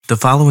The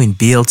following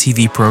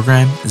BLTV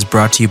program is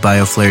brought to you by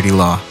O'Flaherty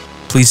Law.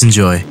 Please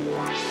enjoy.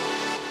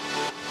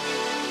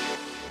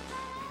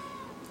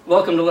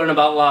 Welcome to Learn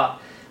About Law.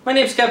 My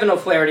name is Kevin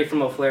O'Flaherty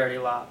from O'Flaherty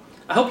Law.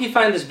 I hope you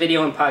find this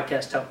video and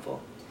podcast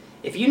helpful.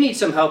 If you need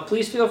some help,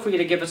 please feel free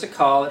to give us a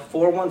call at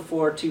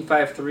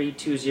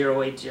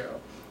 414-253-2080.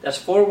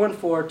 That's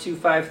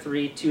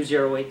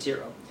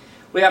 414-253-2080.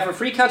 We offer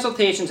free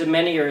consultations in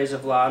many areas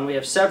of law, and we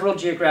have several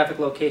geographic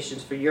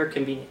locations for your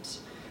convenience.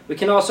 We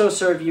can also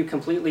serve you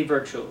completely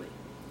virtually.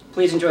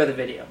 Please enjoy the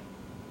video.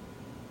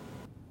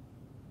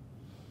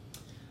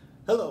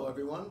 Hello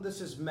everyone,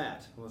 this is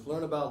Matt with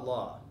Learn About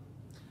Law.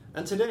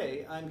 And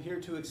today I'm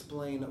here to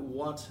explain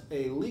what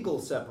a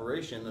legal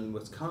separation in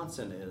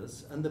Wisconsin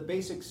is and the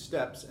basic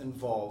steps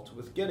involved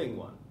with getting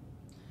one.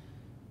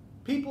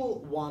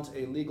 People want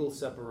a legal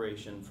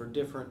separation for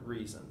different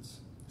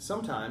reasons.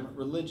 Sometimes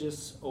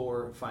religious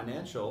or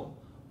financial,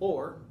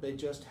 or they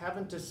just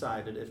haven't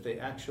decided if they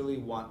actually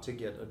want to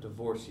get a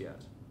divorce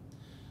yet.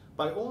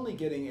 By only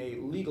getting a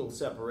legal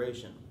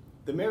separation,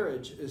 the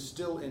marriage is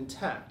still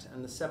intact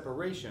and the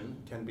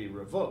separation can be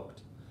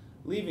revoked,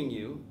 leaving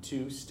you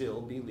to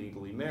still be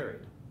legally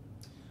married.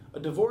 A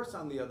divorce,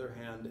 on the other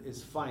hand,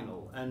 is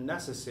final and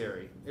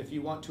necessary if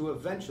you want to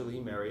eventually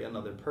marry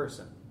another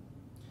person.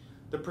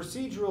 The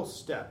procedural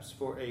steps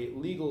for a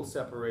legal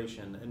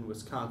separation in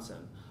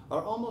Wisconsin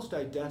are almost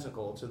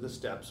identical to the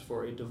steps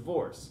for a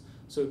divorce,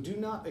 so do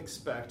not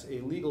expect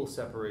a legal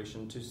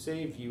separation to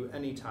save you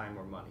any time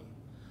or money.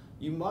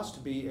 You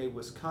must be a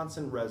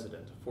Wisconsin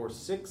resident for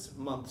 6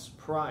 months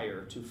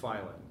prior to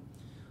filing,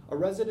 a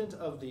resident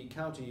of the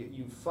county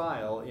you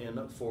file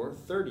in for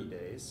 30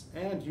 days,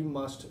 and you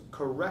must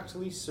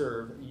correctly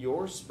serve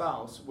your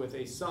spouse with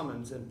a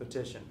summons and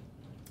petition,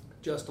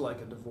 just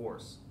like a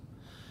divorce.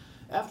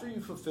 After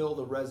you fulfill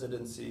the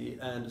residency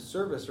and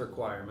service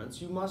requirements,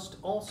 you must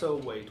also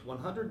wait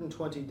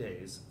 120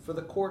 days for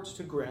the court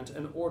to grant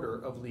an order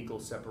of legal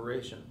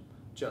separation,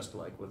 just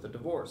like with a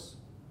divorce.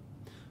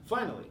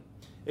 Finally,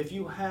 if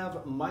you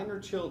have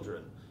minor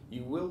children,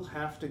 you will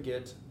have to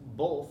get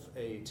both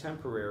a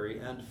temporary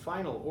and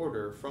final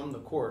order from the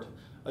court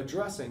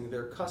addressing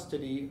their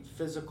custody,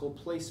 physical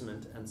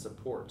placement, and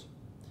support.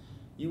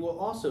 You will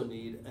also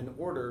need an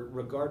order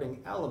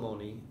regarding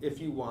alimony if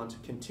you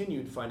want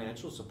continued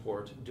financial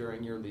support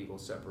during your legal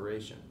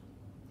separation.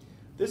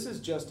 This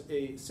is just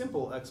a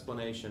simple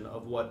explanation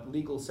of what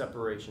legal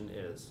separation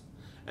is,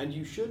 and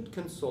you should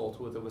consult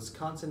with a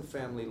Wisconsin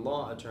family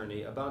law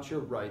attorney about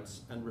your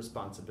rights and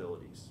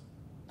responsibilities.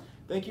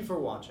 Thank you for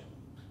watching.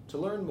 To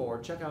learn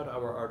more, check out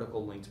our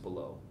article linked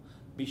below.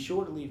 Be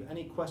sure to leave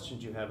any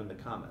questions you have in the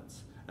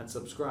comments, and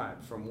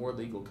subscribe for more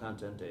legal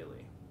content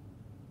daily.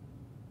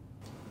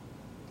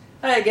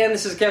 Hi again,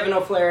 this is Kevin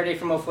O'Flaherty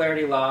from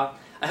O'Flaherty Law.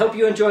 I hope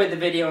you enjoyed the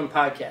video and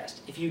podcast.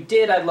 If you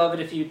did, I'd love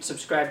it if you'd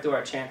subscribe to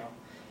our channel.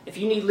 If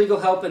you need legal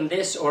help in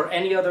this or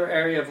any other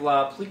area of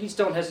law, please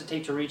don't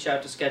hesitate to reach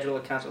out to schedule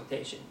a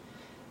consultation.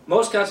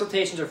 Most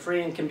consultations are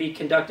free and can be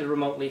conducted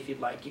remotely if you'd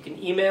like. You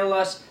can email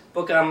us,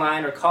 book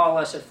online, or call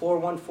us at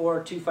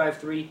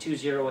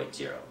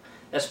 414-253-2080.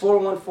 That's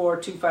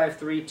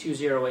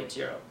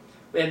 414-253-2080.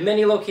 We have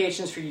many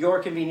locations for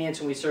your convenience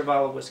and we serve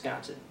all of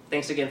Wisconsin.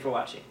 Thanks again for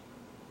watching.